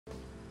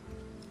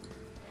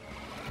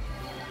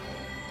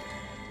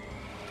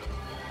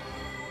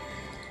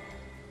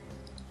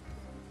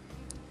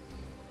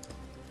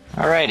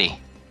Alrighty.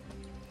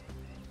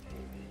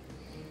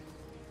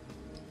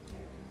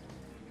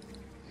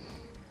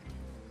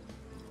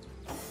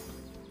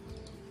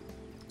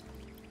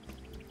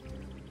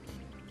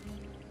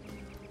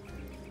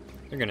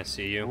 They're gonna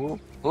see you.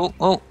 Oh,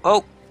 oh,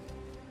 oh,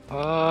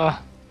 oh.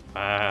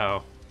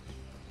 Wow.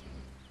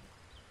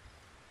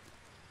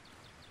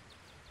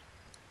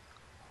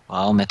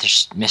 Well,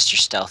 Mr.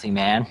 Stealthy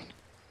Man,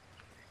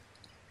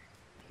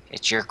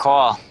 it's your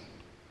call.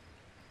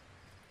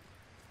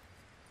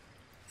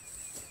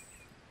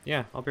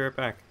 Yeah, I'll be right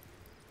back.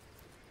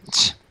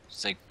 It's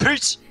like,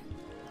 peace!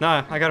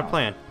 Nah, I got a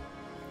plan.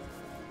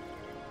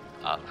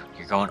 Oh,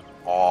 you're going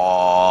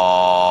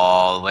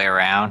all the way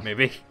around?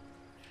 Maybe.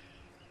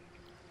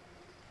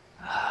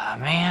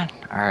 Man.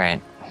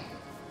 Alright.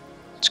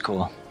 It's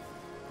cool.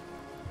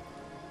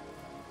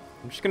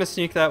 I'm just gonna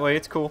sneak that way,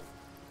 it's cool.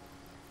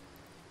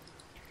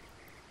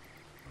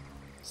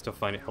 Still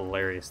find it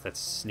hilarious that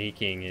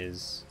sneaking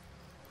is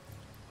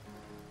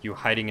you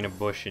hiding in a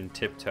bush and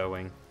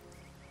tiptoeing.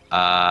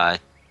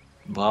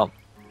 Well,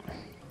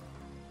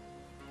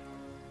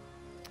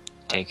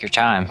 take your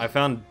time. I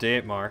found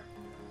Daetmar,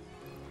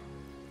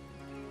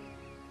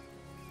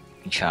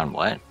 You found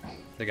what?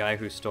 the guy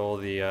who stole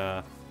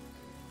the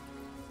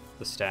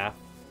staff.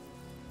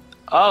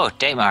 Oh,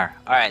 Daymar.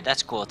 Alright,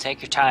 that's cool.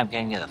 Take your time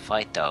getting to the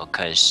fight, though,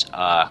 because,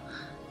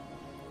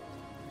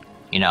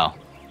 you know,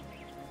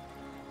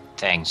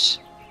 things.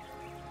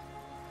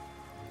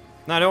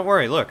 No, don't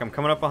worry. Look, I'm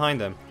coming up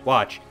behind them.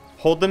 Watch.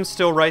 Hold them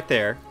still right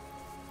there.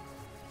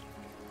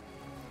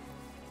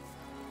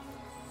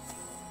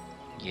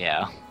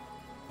 Yeah.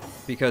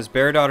 Because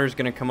Bear Daughter's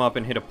gonna come up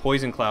and hit a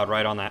poison cloud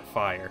right on that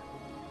fire.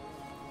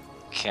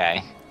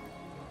 Okay.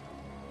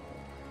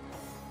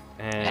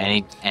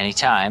 And Any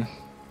time.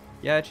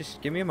 yeah,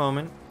 just give me a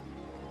moment.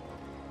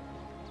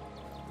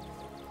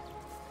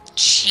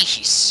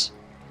 Jeez.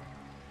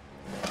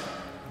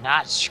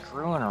 Not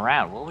screwing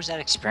around. What was that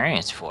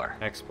experience for?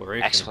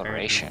 Exploration.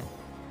 Exploration. Apparently.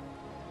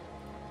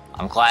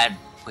 I'm glad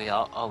we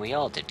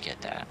all did get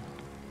that.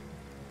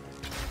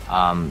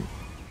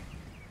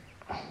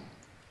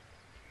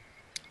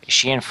 Is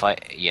she in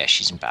fight? Yeah,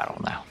 she's in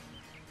battle now.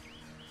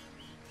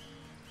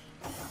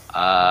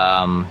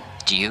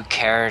 Do you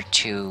care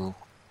to...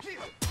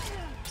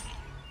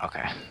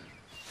 Okay.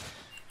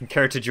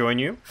 Care to join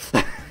you?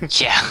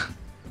 Yeah.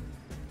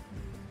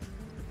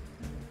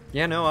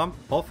 Yeah, no, I'm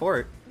all for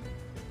it.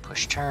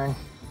 Push turn.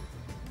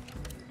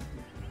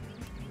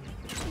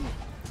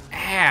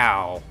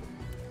 Ow!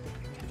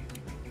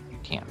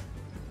 Damn.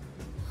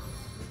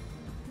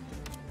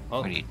 Oh,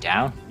 What, are you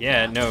down?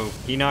 yeah, no,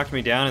 he knocked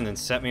me down and then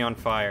set me on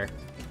fire.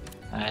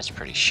 That's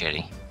pretty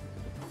shitty.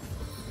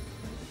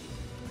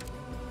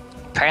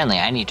 Apparently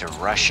I need to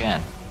rush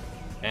in.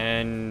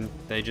 And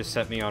they just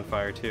set me on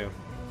fire too.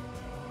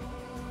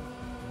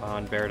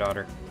 On Bear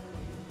Daughter.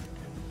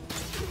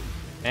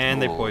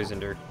 And they Ooh.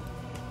 poisoned her.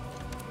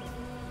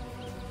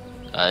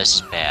 This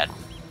is bad.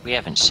 We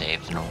haven't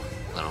saved in a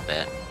little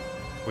bit.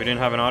 We didn't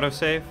have an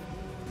autosave?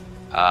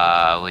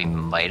 We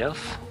might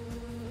have.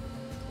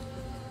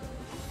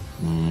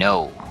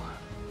 No.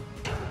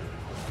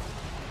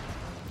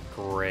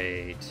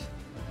 Great.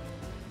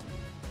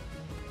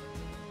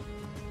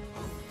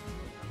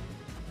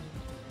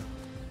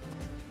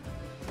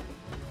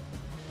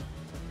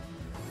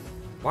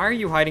 Why are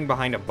you hiding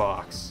behind a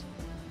box?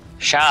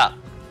 Shut up.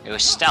 It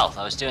was stealth.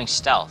 I was doing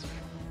stealth.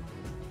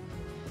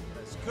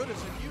 As good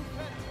as a new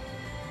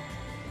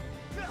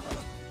pen.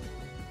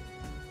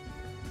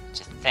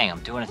 It's a thing.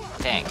 I'm doing a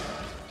thing.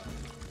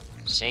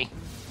 See?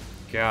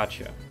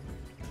 Gotcha.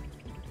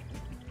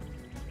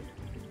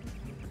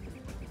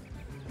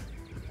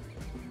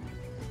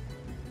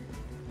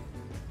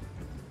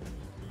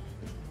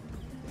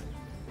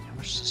 How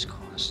much does this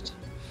cost?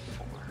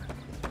 4.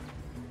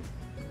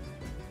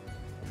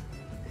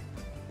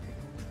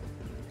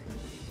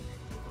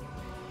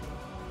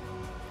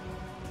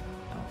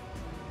 Oh.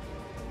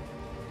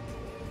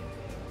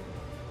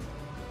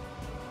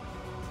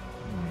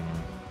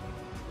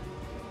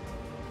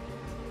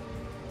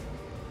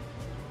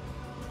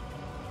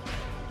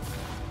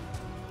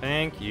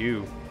 Thank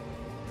you.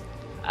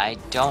 I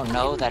don't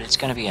know that it's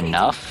gonna be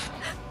enough.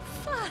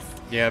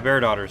 Yeah, Bear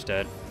Daughter's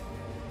dead.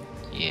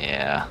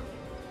 Yeah.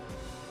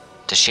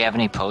 Does she have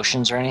any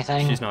potions or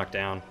anything? She's knocked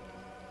down.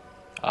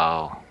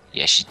 Oh,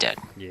 yeah, she's dead.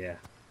 Yeah.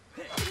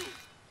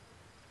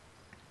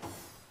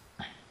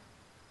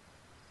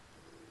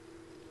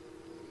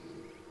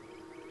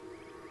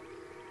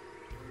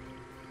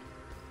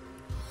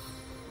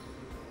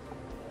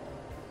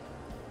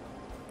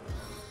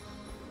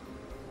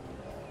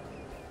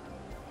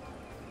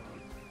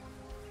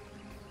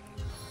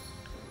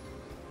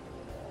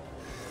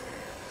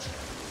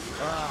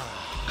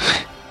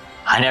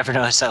 I never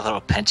noticed that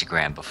little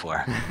pentagram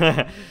before.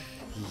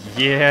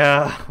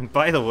 Yeah,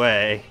 by the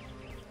way.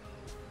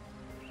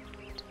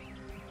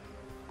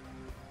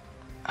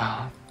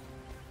 Oh.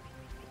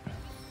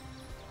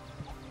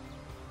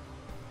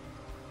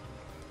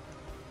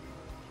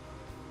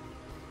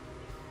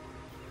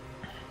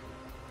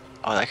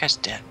 Oh, that guy's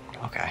dead.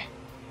 Okay.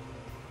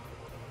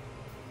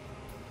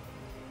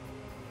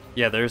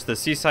 Yeah, there's the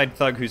seaside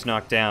thug who's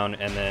knocked down,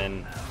 and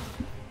then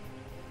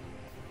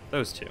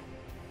those two.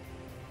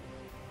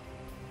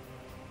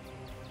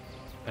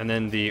 And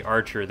then the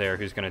archer there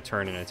who's going to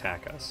turn and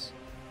attack us.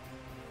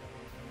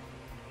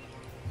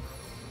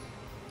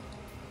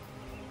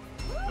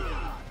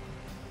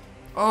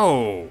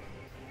 Oh!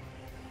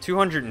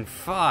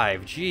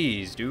 205,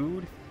 jeez,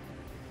 dude.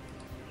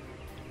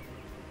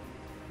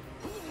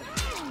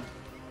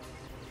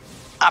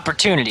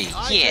 Opportunity,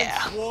 I yeah.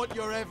 can thwart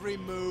your every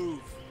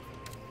move.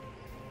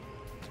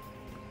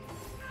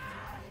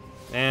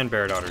 And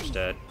Bear Daughter's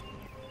dead.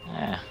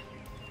 Yeah.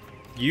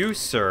 You,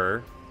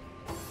 sir.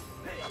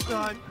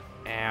 I'm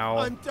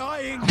Ow.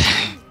 dying.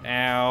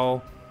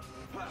 Ow.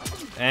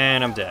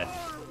 And I'm dead.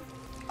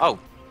 Oh.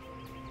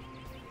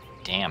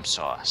 Damn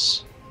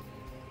sauce.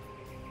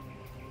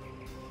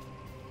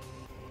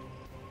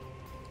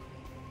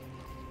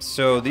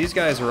 So these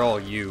guys are all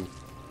you.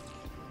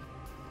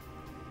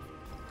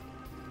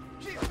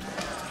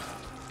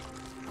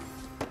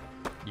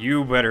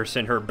 You better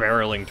send her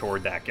barreling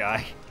toward that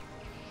guy.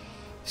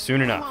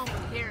 Soon enough.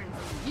 Won't be hearing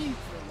from you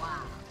for a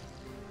while.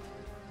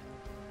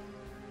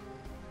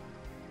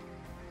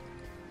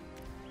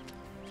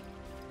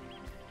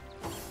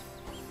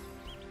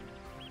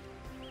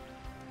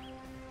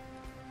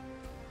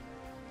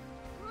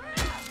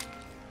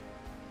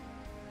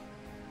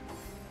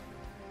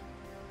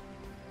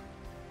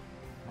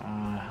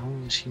 How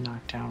long is he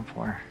knocked down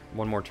for?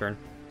 One more turn.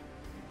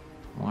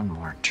 One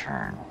more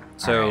turn.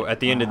 So Alright, at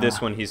the end of this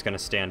one, he's going to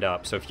stand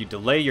up. So if you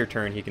delay your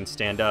turn, he can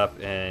stand up,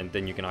 and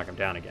then you can knock him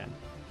down again.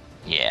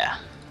 Yeah.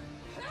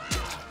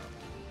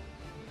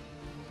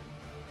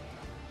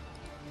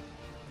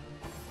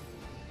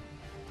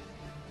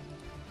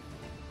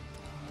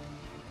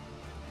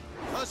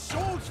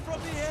 Assaults from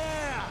the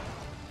air.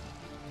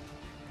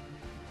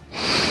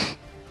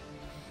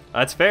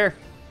 That's fair.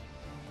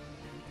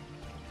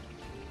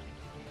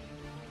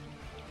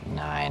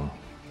 9.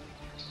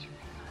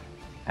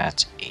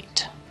 That's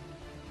 8.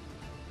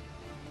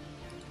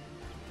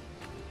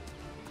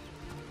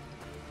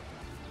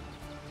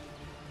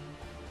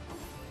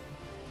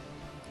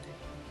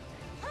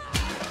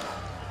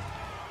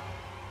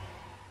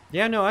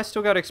 Yeah, no, I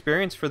still got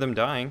experience for them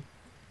dying.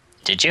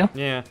 Did you?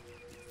 Yeah.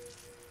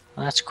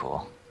 Well, that's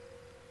cool.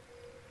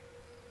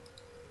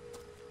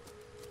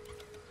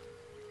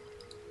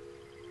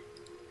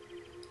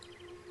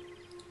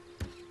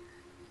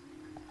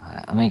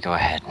 Let me go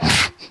ahead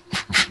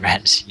and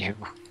res you.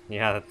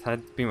 Yeah,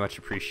 that'd be much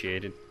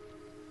appreciated.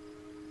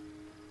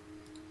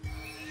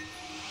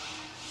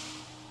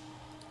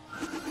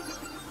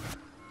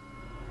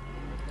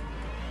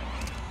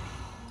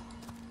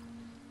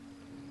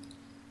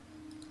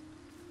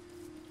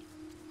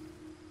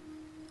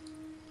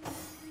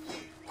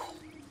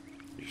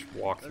 You just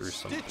walk through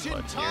some Stitch in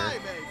blood time,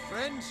 here. eh,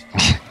 friends?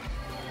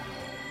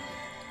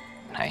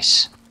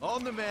 Nice.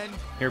 On the mend.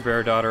 Here,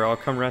 Bear Daughter, I'll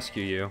come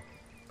rescue you.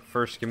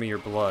 First, give me your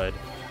blood.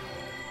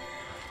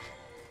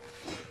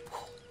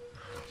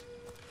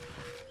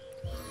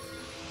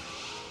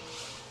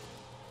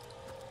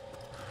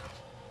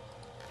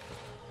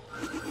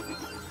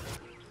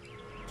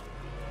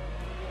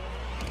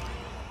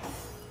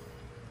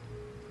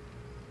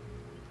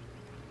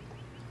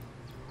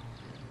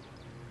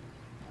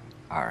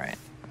 Alright.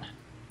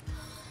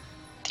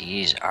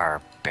 These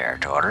are Bear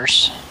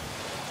Daughters.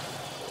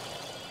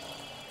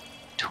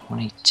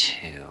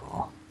 22.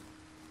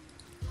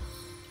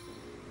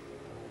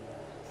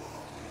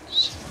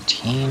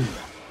 17.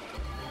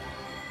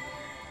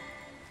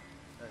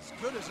 As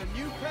good as a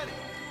new penny.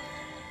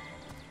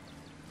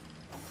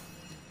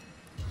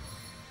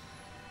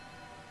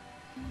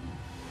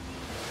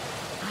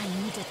 I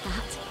needed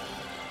that.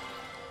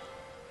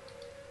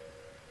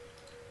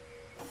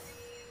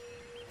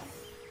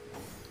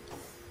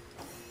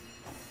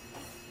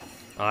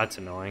 Oh, that's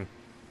annoying.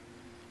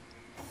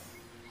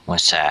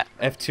 What's that?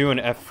 F2 and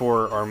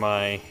F4 are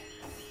my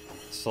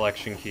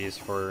selection keys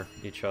for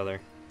each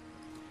other.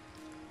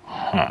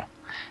 Huh.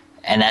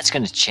 And that's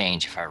going to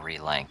change if I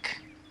relink.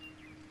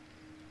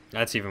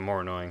 That's even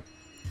more annoying.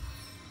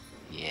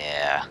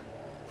 Yeah.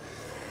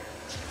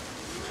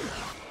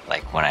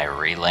 Like when I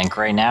relink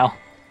right now,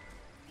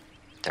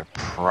 they're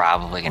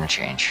probably going to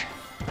change.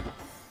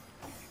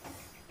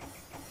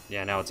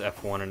 Yeah, now it's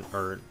F1 and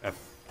or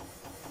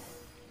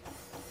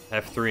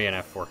F3 and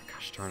F4.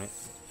 Gosh darn it.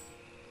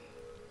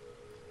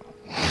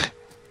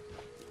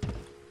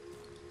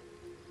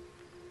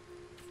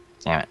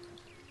 Damn it.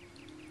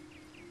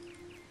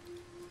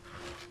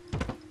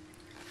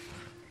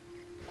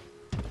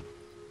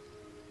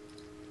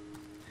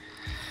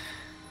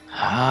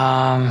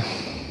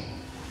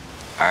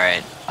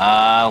 Alright,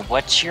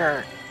 what's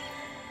your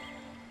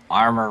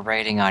armor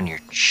rating on your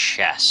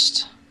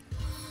chest?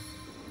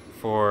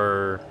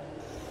 For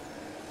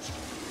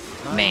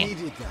I Main.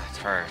 needed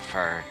that.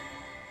 For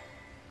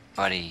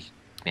buddy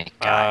make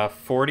guy.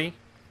 40,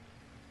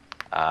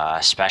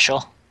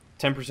 Special?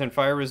 10%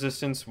 fire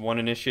resistance, 1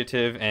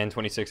 initiative, and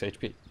 26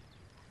 HP.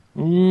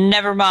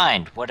 Never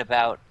mind. What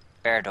about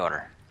Bear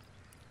Daughter?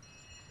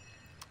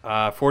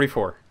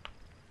 44.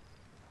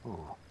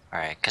 Ooh.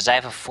 Alright, because I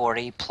have a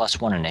 40 plus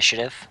 1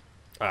 initiative.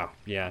 Oh,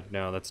 yeah,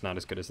 no, that's not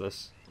as good as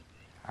this.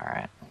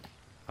 Alright.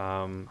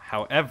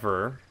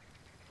 However,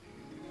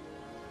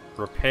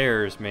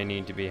 repairs may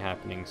need to be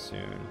happening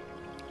soon.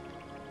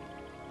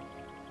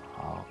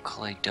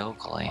 Oakley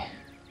dokley.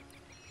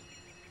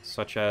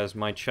 Such as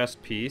my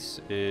chest piece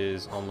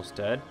is almost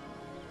dead,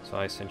 so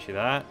I sent you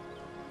that.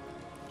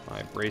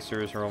 My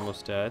bracers are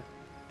almost dead.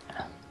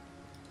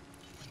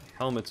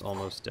 Helmet's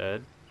almost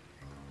dead.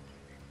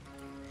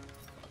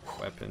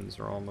 Weapons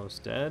are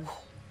almost dead.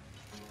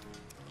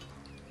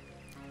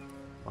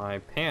 My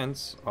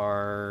pants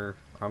are...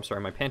 I'm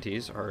sorry, my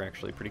panties are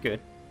actually pretty good.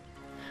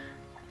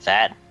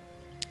 That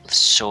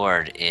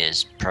sword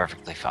is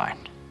perfectly fine.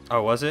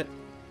 Oh, was it?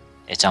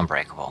 It's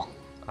unbreakable.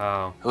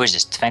 Oh. Who is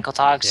this?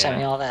 Tfinkeltog sent Yeah.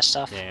 me all that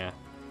stuff? Yeah.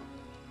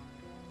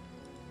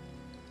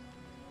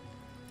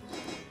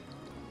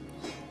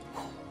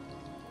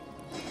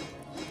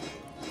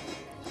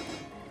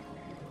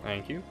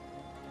 Thank you.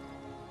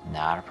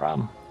 Not a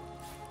problem.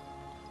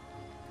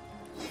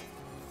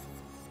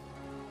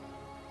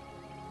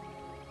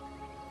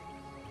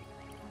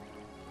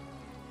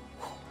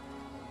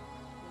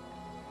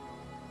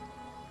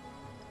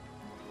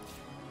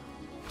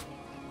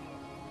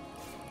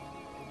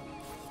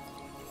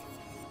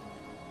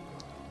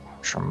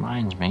 Which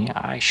reminds me,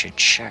 I should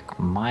check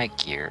my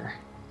gear.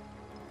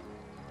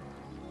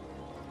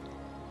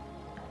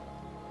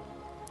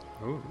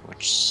 Ooh.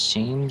 Which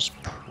seems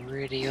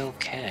pretty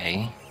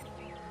okay.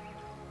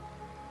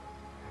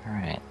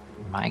 Alright,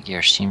 my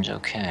gear seems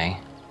okay.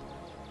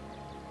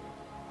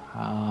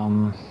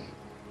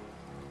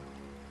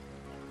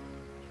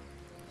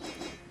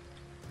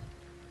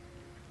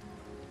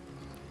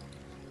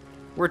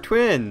 We're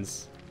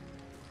twins!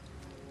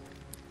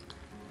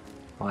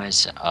 Why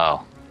is it?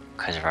 Oh,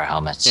 because of our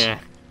helmets. Yeah.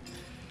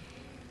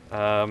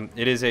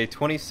 It is a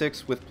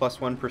 26 with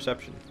 +1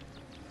 perception.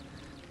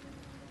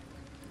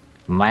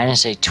 Mine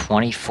is a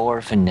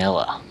 24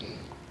 vanilla.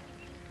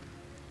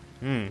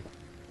 Hmm. You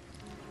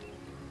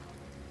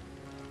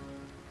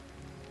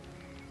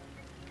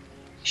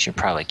should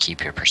probably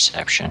keep your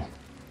perception.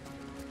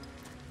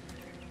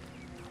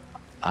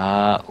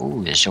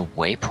 Ooh, there's a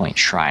waypoint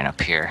shrine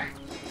up here.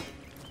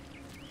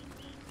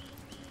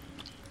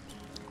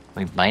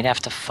 We might have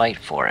to fight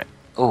for it.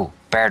 Ooh,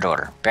 Bear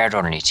Daughter. Bear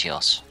Daughter needs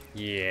heals.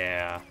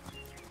 Yeah.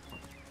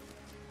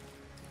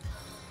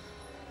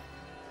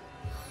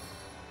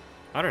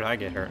 How did I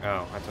get her?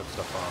 Oh, I took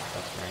stuff off.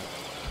 That's right.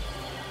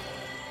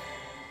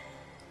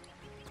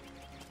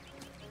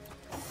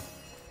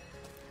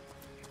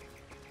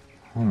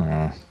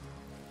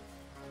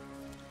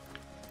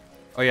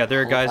 Oh yeah,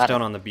 there are Whole guys lot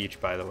down of- on the beach,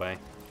 by the way.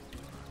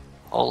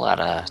 Whole lot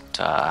of,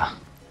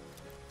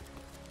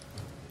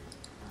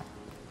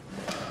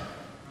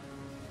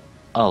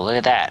 Oh, look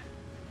at that.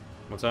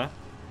 What's that?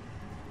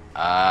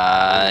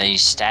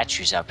 These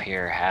statues up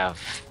here have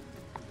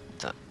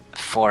the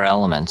 4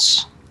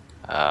 elements.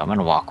 I'm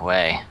gonna walk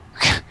away.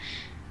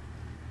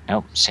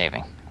 Nope,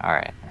 saving.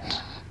 Alright.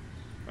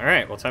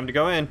 Alright, well, time to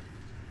go in.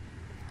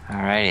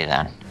 Alrighty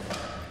then.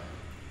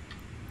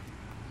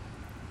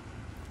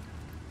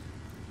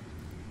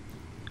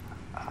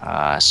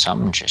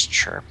 Something just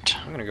chirped.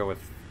 I'm gonna go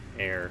with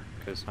air,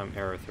 because I'm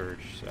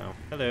Aerotherge, so...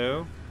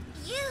 Hello.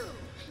 You,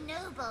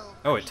 noble.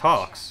 Oh, it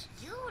talks.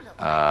 You look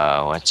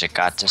What's it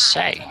got to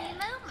say?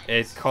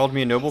 It called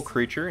me a noble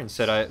creature and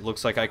said it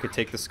looks like I could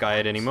take the sky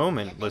at any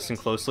moment. Listen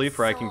closely,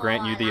 for I can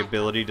grant you the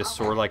ability to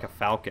soar like a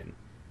falcon.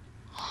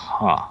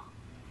 Huh.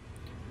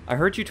 I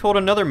heard you told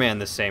another man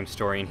the same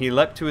story, and he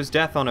leapt to his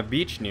death on a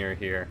beach near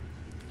here.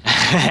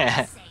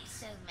 say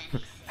so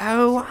many.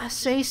 Oh, I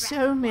say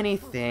so many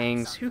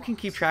things. Who can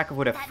keep track of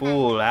what a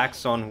fool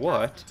acts on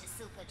what?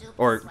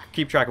 Or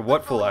keep track of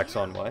what fool acts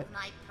on what?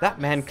 That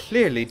man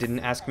clearly didn't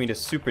ask me to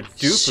super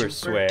duper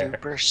swear. Super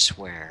duper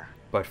swear.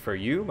 But for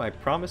you, my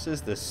promise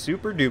is the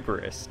super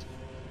duperest.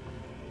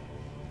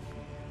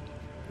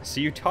 I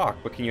see you talk,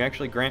 but can you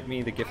actually grant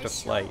me the gift of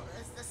flight? As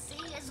sure as the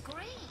sea is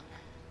green.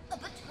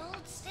 But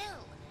hold still.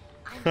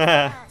 I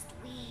must first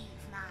weave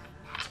my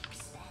magic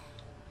spell.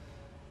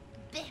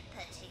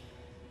 Bippity,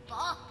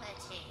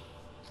 boppity,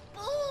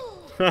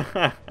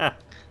 boo!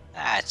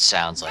 That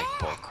sounds like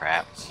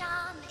bullcrap. The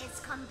charm is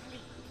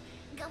complete.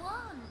 Go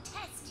on,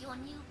 test your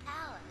new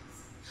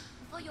powers.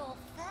 For your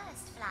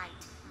first flight,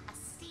 a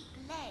steep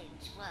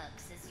ledge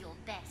works as your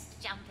best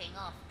jumping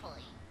off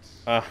point.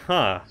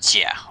 Uh-huh.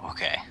 Yeah,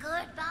 okay.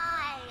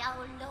 Goodbye,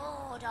 oh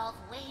Lord of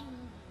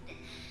Wind.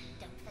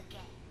 Don't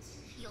forget,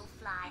 you'll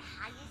fly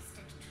highest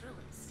and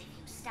truest if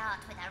you start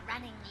with a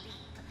running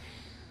leap.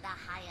 The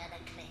higher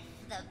the cliff,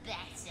 the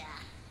better.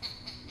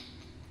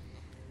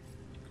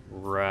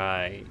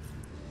 Right.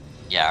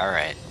 Yeah,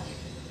 alright.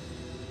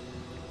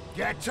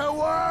 Get to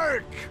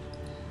work!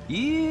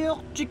 Yeah,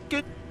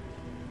 chicken.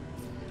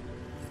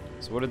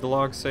 So what did the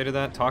log say to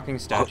that? Talking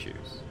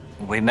statues.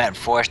 We met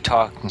 4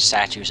 talking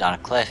statues on a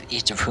cliff,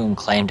 each of whom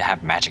claimed to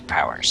have magic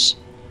powers.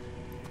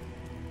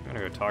 I'm gonna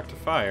go talk to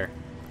fire.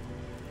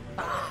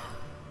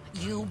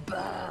 You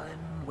burn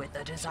with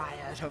the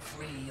desire to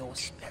free your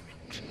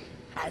spirit.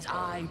 as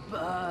I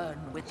burn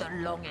with the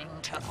longing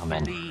to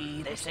Amen.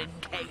 flee this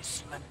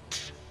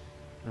encasement.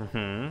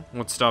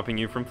 What's stopping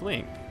you from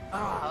fleeing?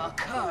 Ah,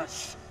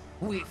 curse!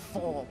 We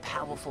four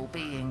powerful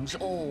beings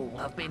all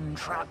have been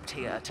trapped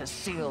here to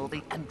seal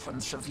the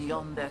entrance of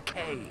yonder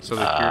cave. So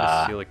they're here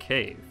to seal a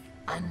cave.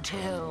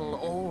 Until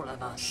all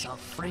of us are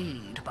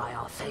freed by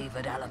our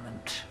favored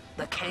element,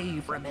 the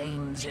cave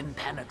remains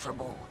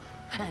impenetrable,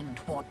 and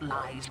what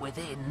lies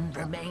within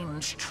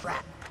remains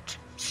trapped,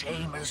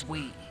 same as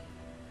we.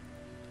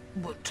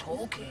 But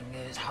talking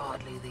is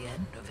hardly the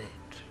end of it.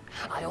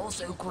 I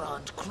also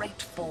grant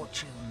great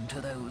fortune to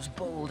those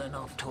bold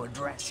enough to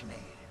address me.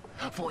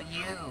 For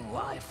you,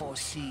 I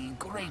foresee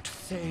great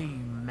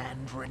fame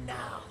and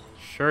renown.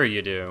 Sure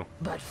you do.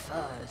 But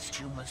first,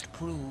 you must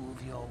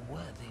prove your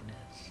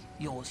worthiness,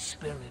 your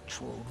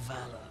spiritual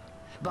valor,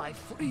 by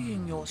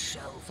freeing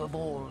yourself of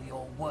all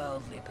your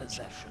worldly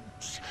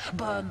possessions.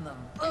 Burn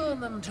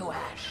them to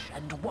ash,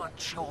 and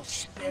watch your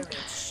spirit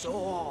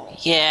soar.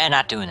 Yeah,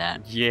 not doing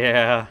that.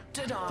 Yeah.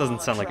 Ta-da,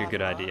 Doesn't sound like a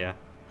good traveler. idea.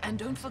 And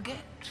don't forget,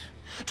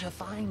 to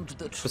find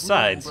the true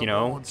Besides, you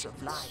know, rewards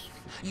of life,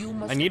 you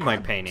must I need my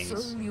paintings.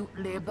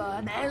 absolutely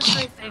burn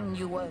everything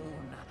you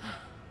own.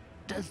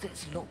 Does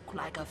this look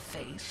like a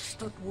face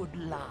that would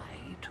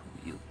lie to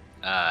you?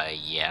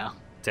 Yeah.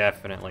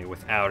 Definitely,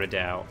 without a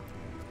doubt.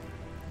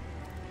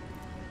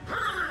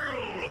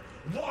 Hail!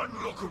 One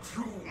look at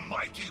you,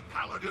 mighty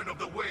paladin of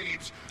the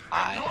waves,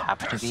 I and your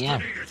happen to be in.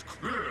 destiny is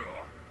clear.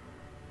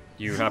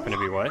 You happen to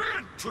be what?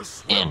 Meant to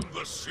swim In.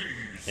 the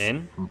seas.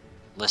 In?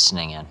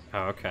 Listening in.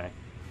 Oh, okay.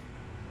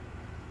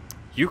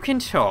 You can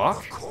talk.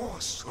 Of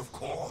course, of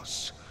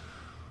course.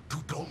 Do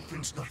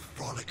dolphins not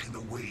frolic in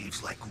the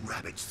waves like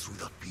rabbits through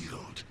the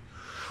field?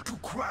 Do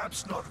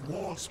crabs not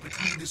waltz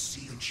between the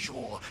sea and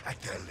shore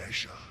at their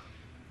leisure?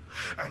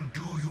 And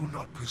do you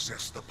not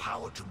possess the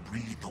power to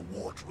breathe the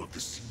water of the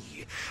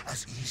sea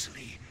as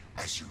easily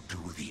as you do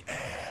the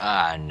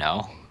air?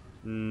 No.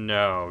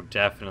 No,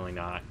 definitely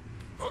not.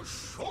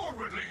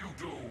 Assuredly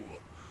you do.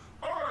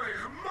 I,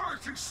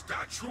 mighty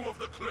statue of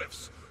the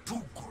cliffs,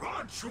 to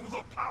grant you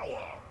the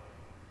power.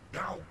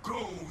 Now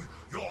go,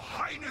 your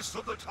highness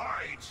of the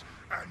tides,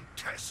 and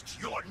test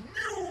your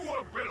new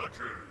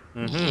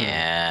ability.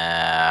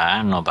 Yeah, I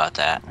don't know about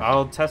that.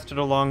 I'll test it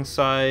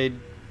alongside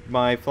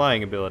my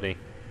flying ability.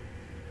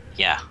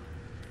 Yeah.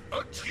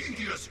 A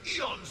tedious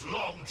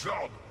eons-long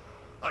job.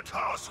 A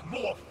task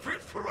more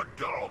fit for a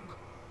dog.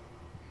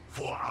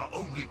 For our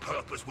only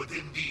purpose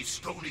within these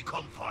stony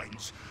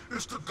confines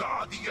is to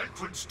guard the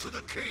entrance to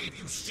the cave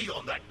you see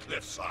on that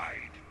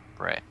cliffside.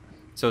 Right.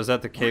 So is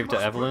that the cave We to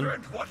must Evelyn?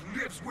 prevent what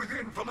lives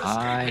within from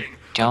I escaping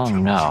don't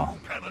until know.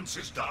 true penance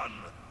is done.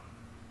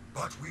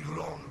 But we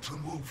long to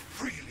move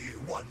freely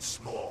once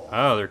more.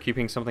 Oh, they're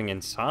keeping something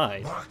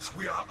inside. But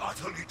we are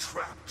utterly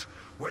trapped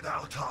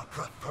without our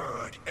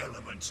preferred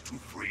elements to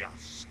free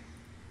us.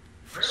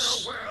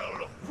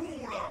 Farewell,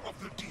 ruler of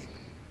the deep.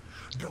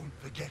 Don't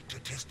forget to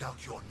test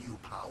out your new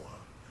power.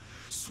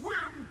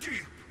 Swim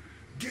deep,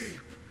 deep,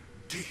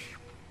 deep,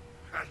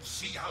 and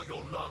see how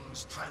your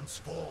lungs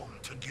transform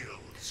to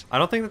gills. I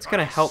don't think that's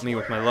gonna help me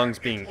with my lungs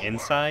being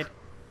inside.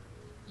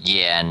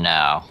 Yeah,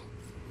 no.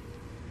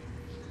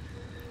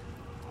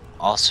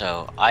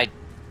 Also, I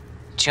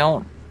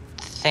don't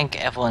think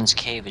Evelyn's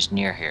cave is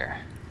near here,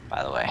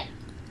 by the way.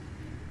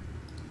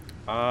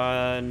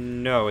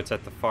 No, it's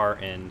at the far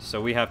end.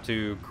 So we have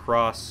to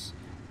cross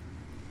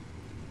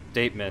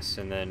Datemus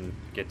and then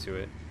get to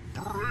it.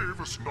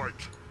 Bravest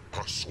knight,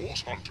 a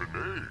source hunter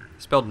nay.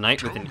 Spelled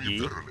knight with Tell an me E.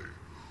 verily,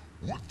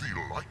 would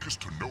thee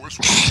likest to know us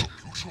what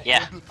locution Yeah,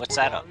 wendeth what's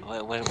for that?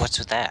 life? What's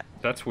with that?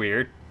 That's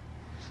weird.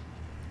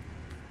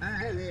 Lo,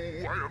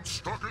 I am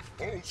stuck at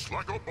false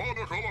like a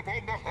barnacle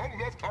upon the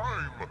hull of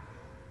time.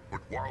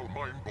 But while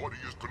mine body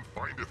is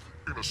confinedeth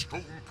in a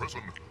stone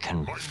prison,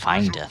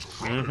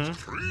 Confinedeth. mine visions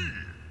free.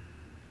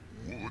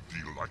 Would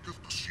thee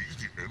liketh to see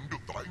the end of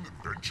thine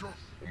adventure,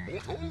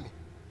 mortal?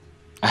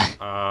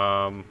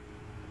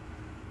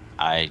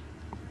 I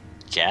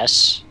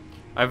guess.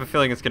 I have a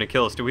feeling it's gonna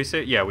kill us. Do we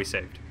save? Yeah, we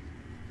saved.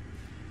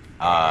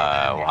 A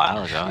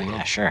while ago,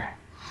 yeah, sure.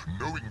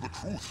 Knowing the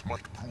truth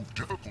might prove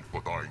difficult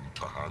for thine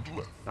to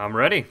handle. I'm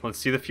ready. Let's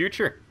see the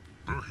future.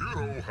 The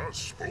hero has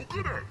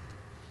spoken it.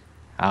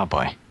 Oh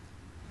boy.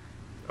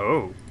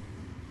 Oh.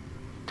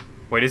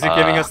 Wait, is it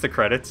giving us the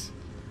credits?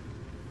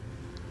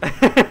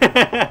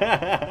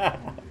 I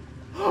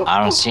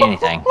don't see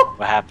anything.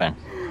 What happened?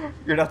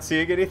 You're not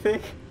seeing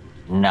anything?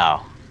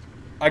 No.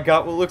 I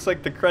got what looks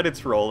like the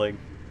credits rolling.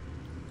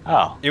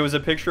 Oh. It was a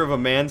picture of a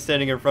man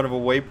standing in front of a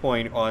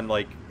waypoint on,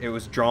 like, it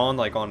was drawn,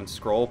 like, on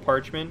scroll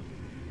parchment.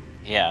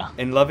 Yeah.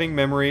 In loving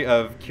memory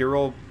of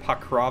Kirill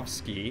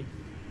Pokrovsky,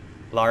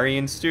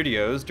 Larian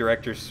Studios,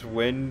 director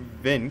Sven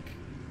Vink.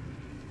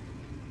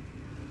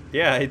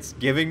 Yeah, it's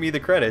giving me the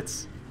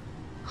credits.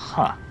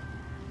 Huh.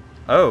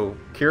 Oh,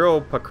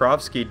 Kirill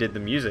Pokrovsky did the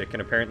music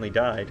and apparently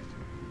died.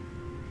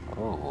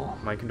 Oh.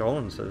 My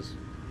condolences.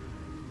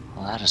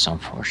 Well, that is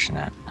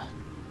unfortunate.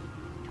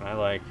 Can I,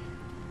 like,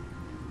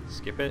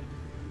 skip it?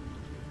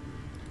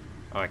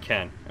 Oh, I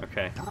can.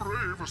 Okay.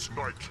 Bravest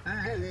knight, lo,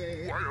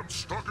 I am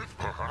stucketh,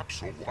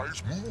 perhaps a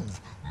wise move.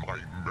 My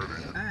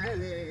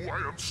merry, lo,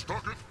 I am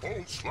stucketh,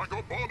 false like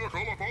a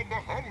barnacle upon the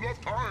hull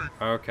of time.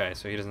 Okay,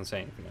 so he doesn't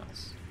say anything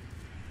else.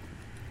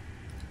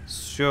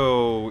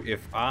 So,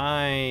 if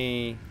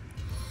I...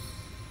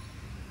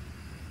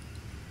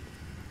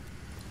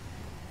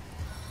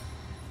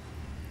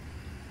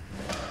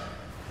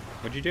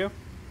 What'd you do?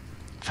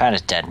 Found a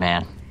dead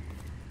man.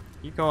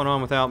 You going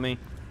on without me?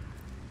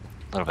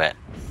 A little bit.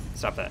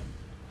 Stop that.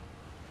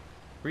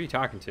 Who are you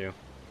talking to?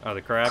 Oh,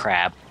 the crab?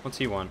 Crab. What's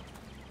he want?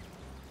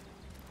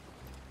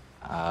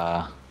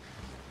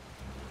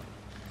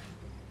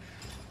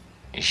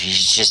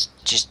 She's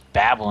just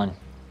babbling.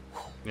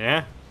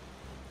 Yeah?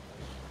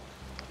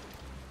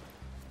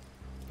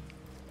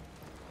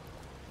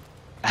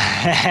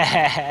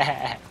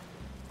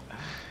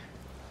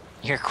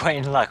 You're quite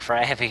in luck, for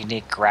I have a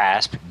unique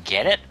grasp.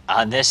 Get it?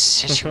 On this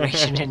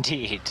situation,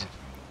 indeed.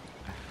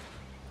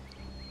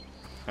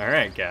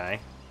 Alright, guy.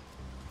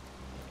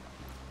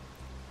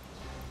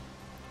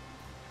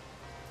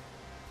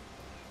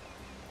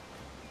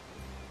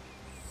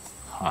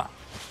 Huh.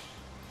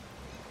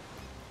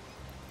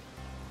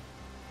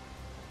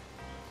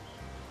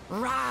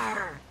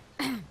 Rawr!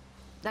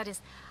 That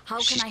is, how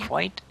can She's I...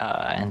 quite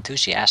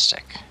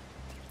enthusiastic.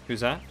 Who's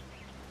that?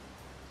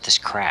 This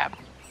crab.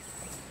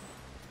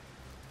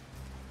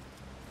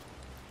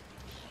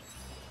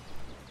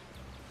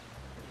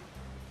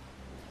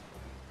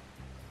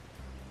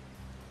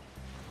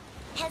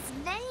 His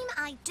name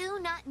I do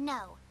not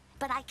know,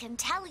 but I can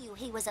tell you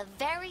he was a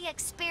very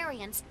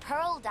experienced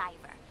pearl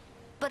diver.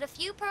 But a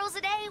few pearls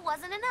a day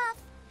wasn't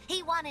enough.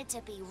 He wanted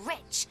to be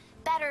rich,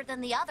 better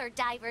than the other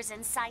divers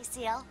in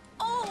Cyseals.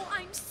 Oh,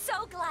 I'm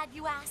so glad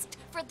you asked,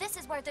 for this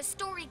is where the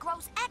story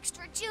grows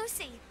extra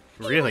juicy.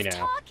 Really he was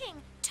now?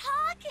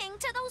 talking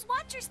to those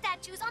watcher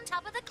statues on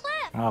top of the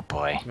cliff. Oh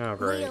boy. Oh,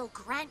 great. We'll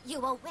grant you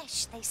a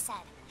wish, they said.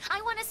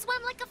 I want to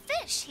swim like a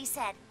fish, he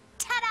said.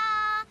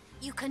 Ta-da!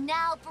 You can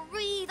now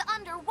breathe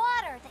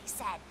underwater, they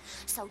said.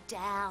 So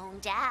down,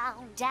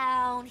 down,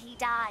 down he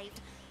dived.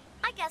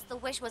 I guess the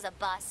wish was a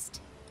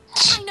bust.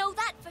 I know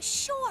that for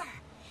sure.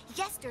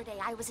 Yesterday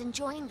I was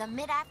enjoying the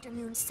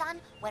mid-afternoon sun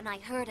when I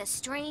heard a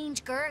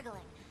strange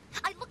gurgling.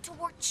 I looked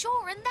toward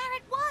shore and there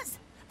it was.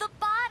 The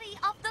body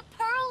of the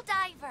pearl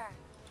diver.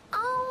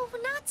 Oh,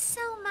 not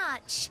so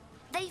much.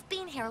 They've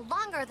been here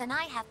longer than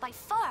I have by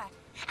far.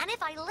 And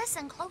if I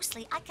listen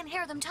closely, I can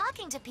hear them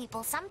talking to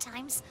people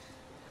sometimes.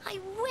 I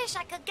wish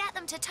I could get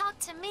them to talk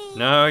to me.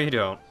 No, you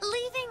don't.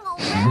 Leaving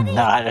already?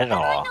 Not at And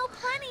I all. know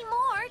plenty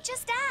more.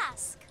 Just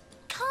ask.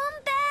 Come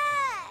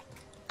back.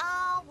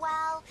 Oh,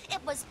 well, it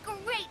was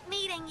great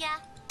meeting ya.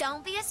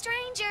 Don't be a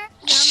stranger.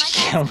 You're my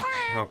best friend.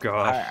 Oh,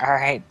 gosh.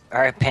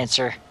 Alright,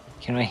 Pincer.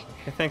 Can we?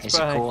 Okay, thanks, Is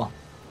bye. it cool?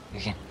 We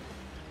can.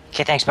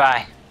 Okay, thanks,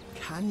 bye.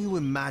 Can you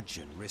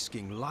imagine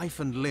risking life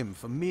and limb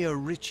for mere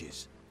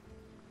riches?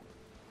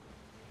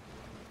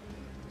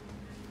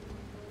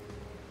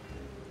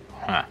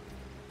 Huh.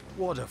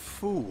 What a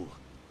fool.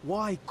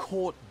 Why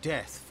court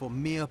death for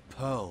mere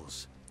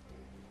pearls?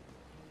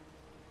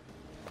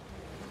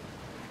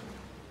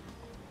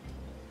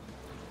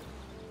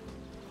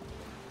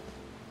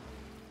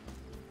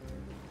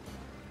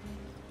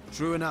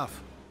 True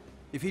enough.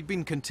 If he'd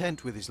been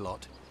content with his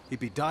lot, he'd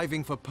be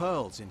diving for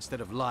pearls instead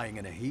of lying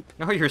in a heap.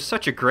 Oh, you're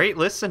such a great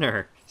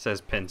listener,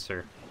 says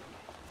Pincer.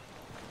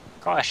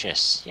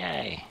 Cautious.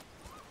 Yay.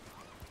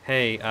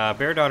 Hey,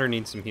 Bear Daughter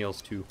needs some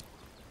heals, too.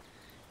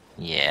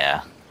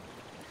 Yeah.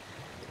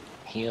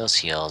 Heals,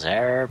 heals.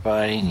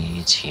 Everybody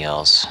needs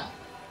heals.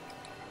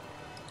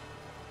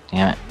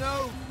 Damn it.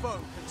 No foe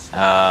can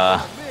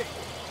stand me.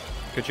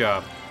 Good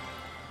job.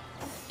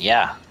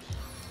 Yeah.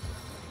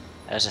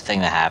 That was a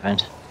thing that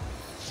happened.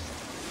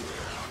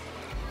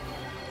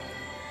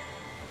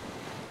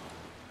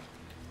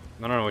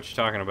 I don't know what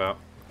you're talking about.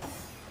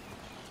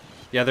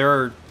 Yeah, there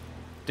are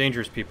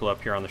dangerous people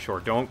up here on the shore.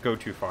 Don't go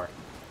too far.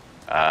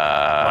 Like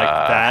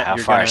that. How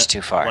you're far gonna, is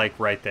too far? Like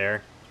right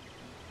there.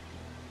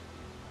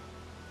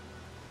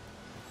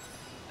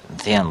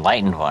 The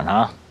enlightened one,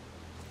 huh?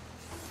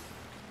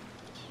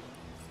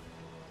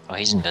 Oh,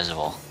 he's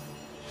invisible.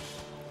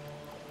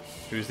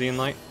 Who's the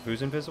enlight?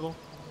 Who's invisible?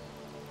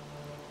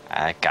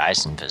 That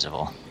guy's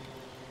invisible.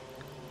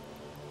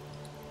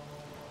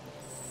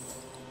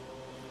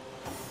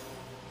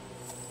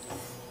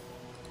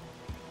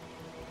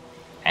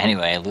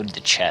 Anyway, I looted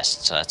the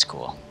chest, so that's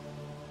cool.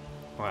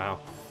 Wow.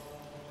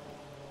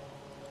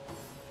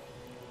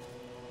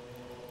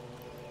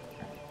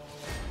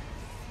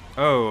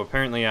 Oh,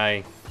 apparently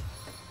I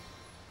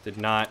did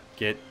not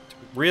get...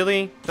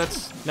 Really?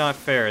 That's not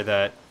fair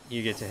that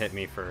you get to hit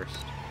me first.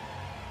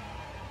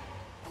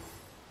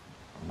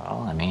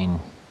 Well, I mean...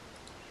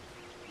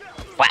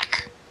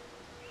 Whack!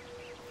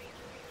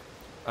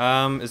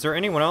 Is there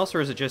anyone else,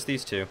 or is it just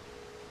these two?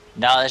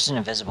 No, there's an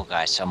invisible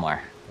guy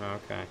somewhere.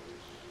 Okay.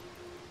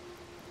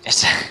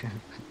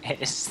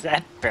 Is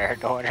that Bear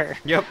Daughter?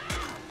 Yep.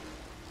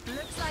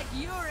 Looks like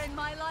you're in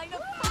my line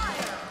of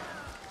fire.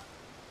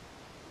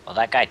 Well,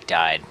 that guy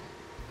died.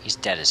 He's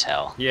dead as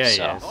hell. Yeah, he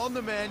so. is. On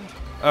the mend.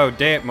 Oh,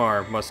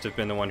 Deitmar must have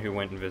been the one who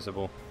went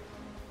invisible.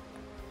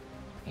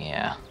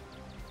 Yeah.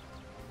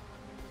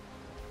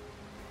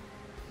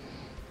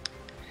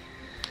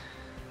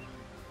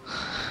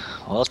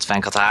 Well, it's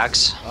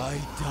Finkeltags. I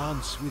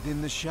dance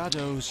within the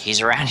shadows.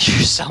 He's around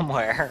here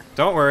somewhere.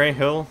 Don't worry,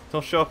 he'll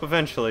show up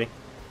eventually.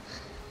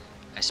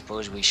 I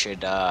suppose we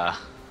should, you know,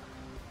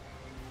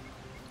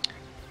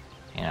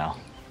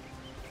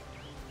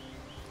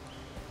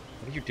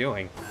 What are you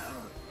doing?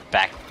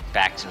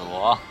 back to the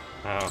wall.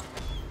 Oh,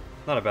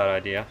 not a bad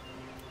idea.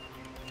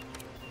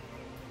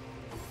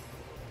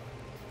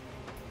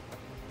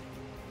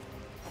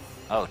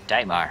 Oh,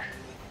 Deitmar.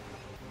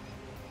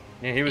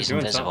 Yeah, he was He's doing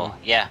invisible.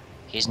 something. Yeah,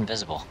 he's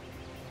invisible.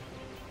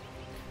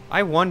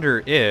 I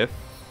wonder if...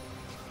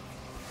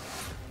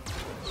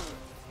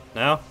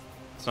 No?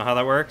 That's not how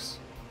that works?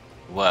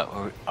 What?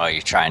 Oh,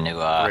 you're trying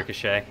to,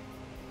 Ricochet.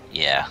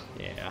 Yeah.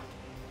 Yeah.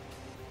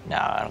 No,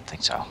 I don't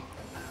think so.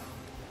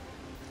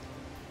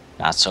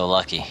 Not so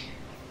lucky.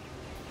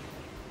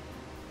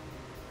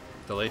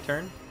 Delay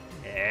turn?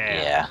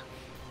 Yeah.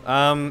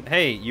 Yeah.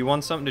 Hey, you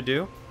want something to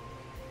do?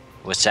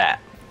 What's that?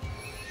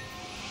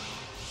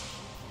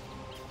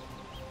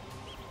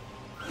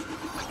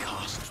 I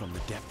cast from the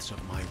depths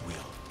of my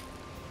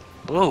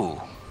will.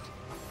 Ooh.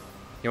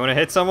 You want to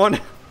hit someone?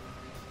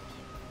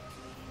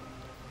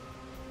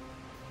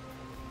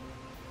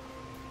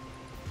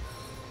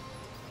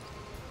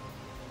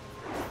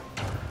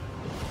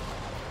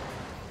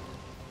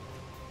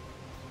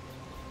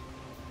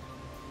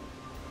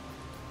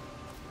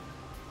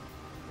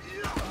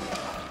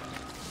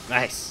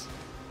 Nice.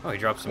 Oh, he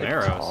dropped some Good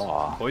arrows.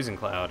 call. Poison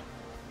cloud.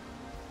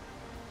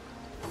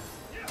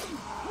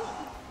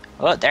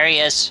 Oh, there he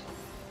is.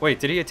 Wait,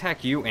 did he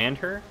attack you and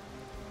her?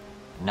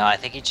 No, I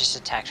think he just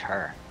attacked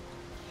her.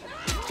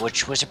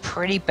 Which was a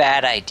pretty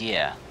bad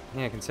idea.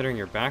 Yeah, considering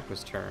your back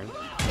was turned.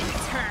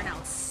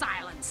 Eternal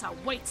silence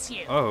awaits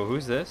you. Oh,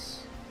 who's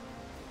this?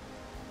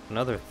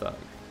 Another thug.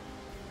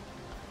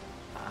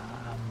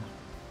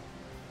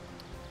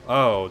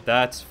 Oh,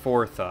 that's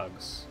 4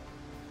 thugs.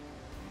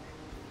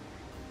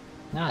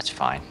 No, it's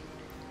fine.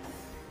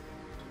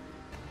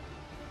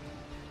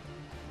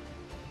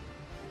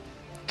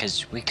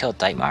 Because we killed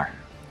Deitmar.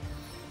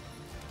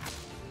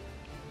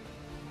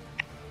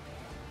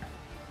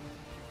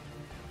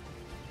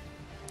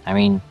 I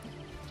mean,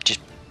 just,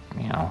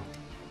 you know.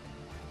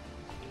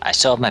 I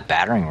still have my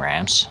battering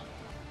rams.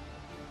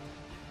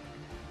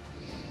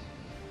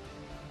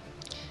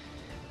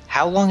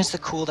 How long is the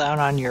cooldown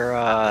on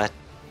your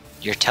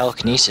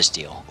telekinesis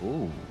deal?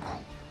 Ooh,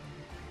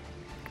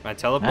 My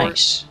teleport?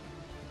 nice.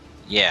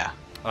 Yeah.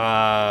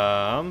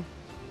 10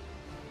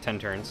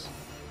 turns.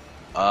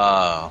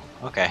 Oh,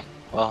 okay.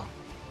 Well,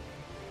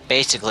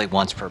 basically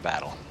once per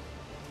battle.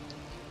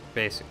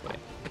 Basically.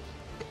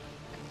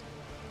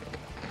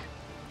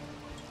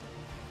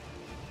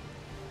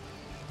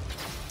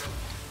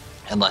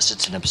 Unless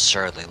it's an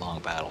absurdly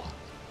long battle.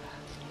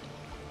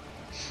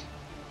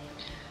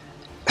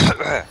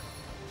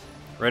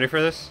 Ready for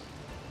this?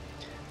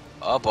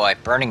 Oh boy,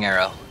 burning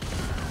arrow.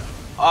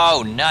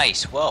 Oh,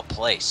 nice. Well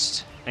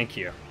placed. Thank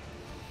you.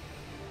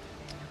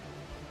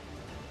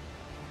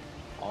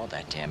 All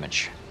that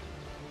damage.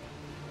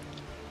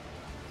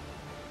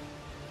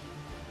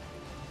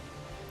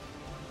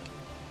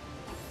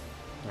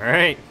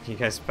 Alright, you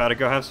guys about to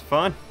go have some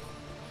fun?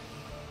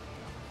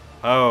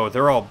 Oh,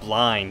 they're all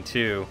blind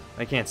too.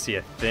 I can't see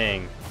a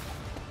thing.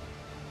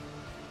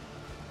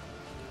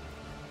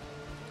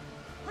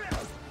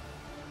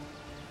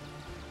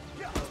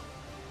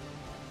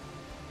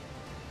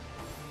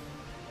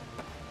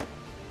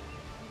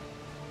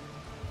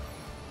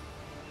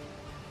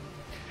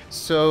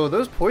 So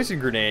those poison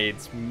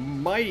grenades,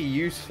 mighty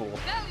useful.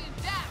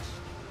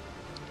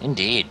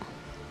 Indeed.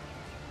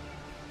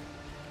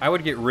 I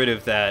would get rid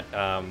of that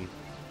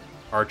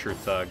archer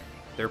thug.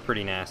 They're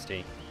pretty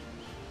nasty.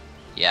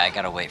 Yeah, I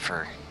gotta wait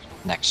for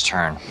next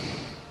turn.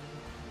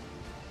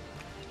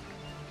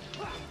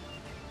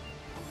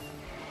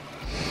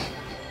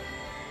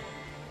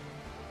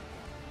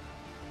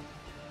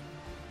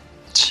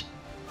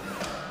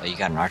 Oh, you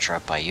got an archer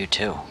up by you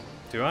too.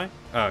 Do I?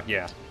 Oh,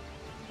 yeah.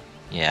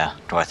 Yeah,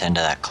 north end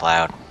of that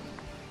cloud.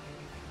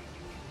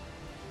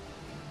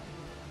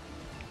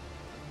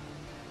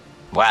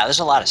 Wow, there's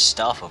a lot of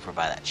stuff over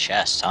by that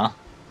chest, huh?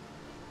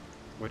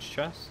 Which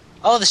chest?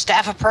 Oh, the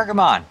Staff of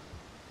Pergamon!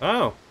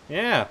 Oh,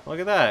 yeah, look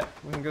at that.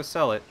 We can go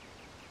sell it.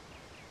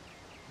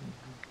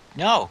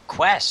 No,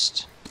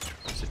 quest!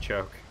 It's a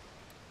joke.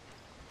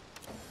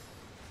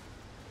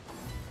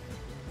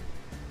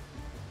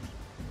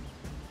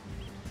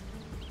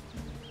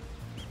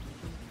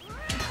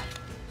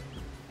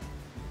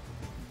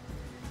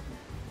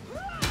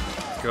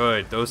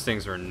 Good, those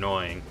things are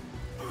annoying.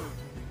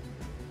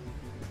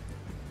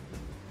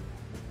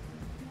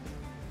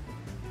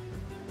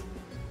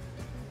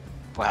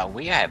 Wow,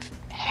 we have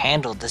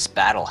handled this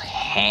battle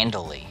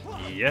handily.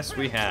 Yes,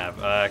 we have.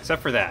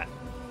 Except for that.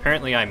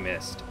 Apparently I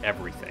missed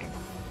everything.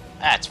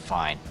 That's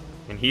fine.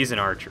 And he's an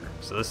archer,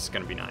 so this is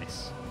gonna be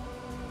nice.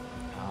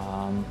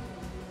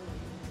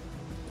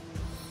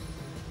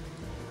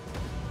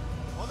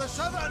 For the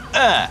Southern!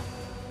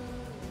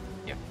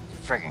 You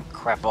friggin'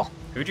 cripple.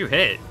 Who'd you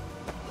hit?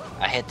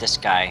 I hit this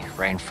guy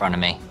right in front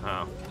of me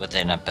Oh. with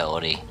an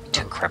ability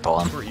to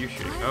cripple Who him. are you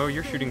shooting? Oh,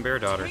 you're shooting Bear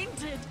Daughter.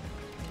 Tainted.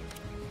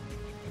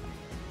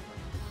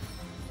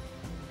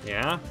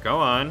 Yeah, go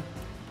on.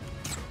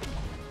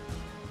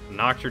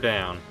 Knocked her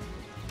down.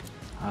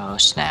 Oh,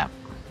 snap.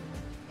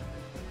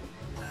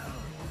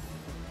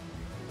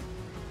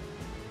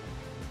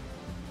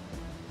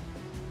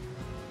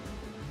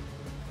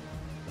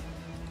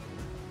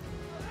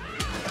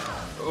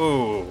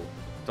 Ooh.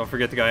 Don't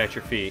forget the guy at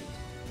your feet.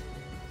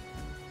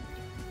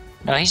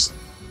 No, he's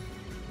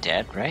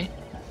dead, right?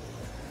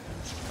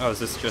 Oh, is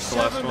this just the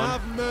last Seven, one?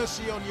 have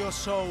mercy on your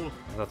soul.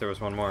 I thought there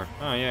was one more.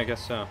 Oh, yeah, I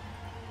guess so.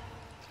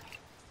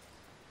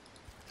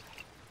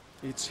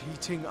 It's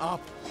heating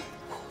up.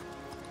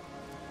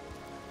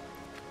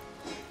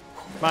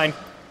 Mine.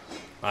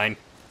 Mine.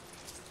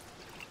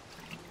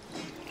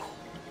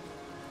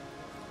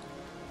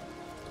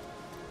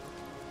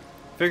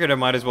 Figured I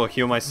might as well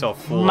heal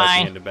myself full at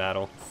Mine. the end of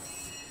battle.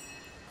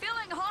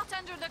 Feeling hot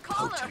under the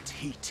collar. Potent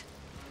heat.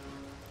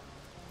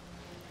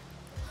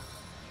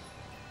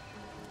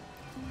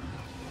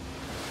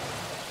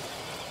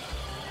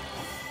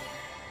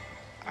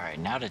 Alright,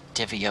 now to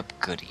divvy up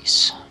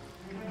goodies.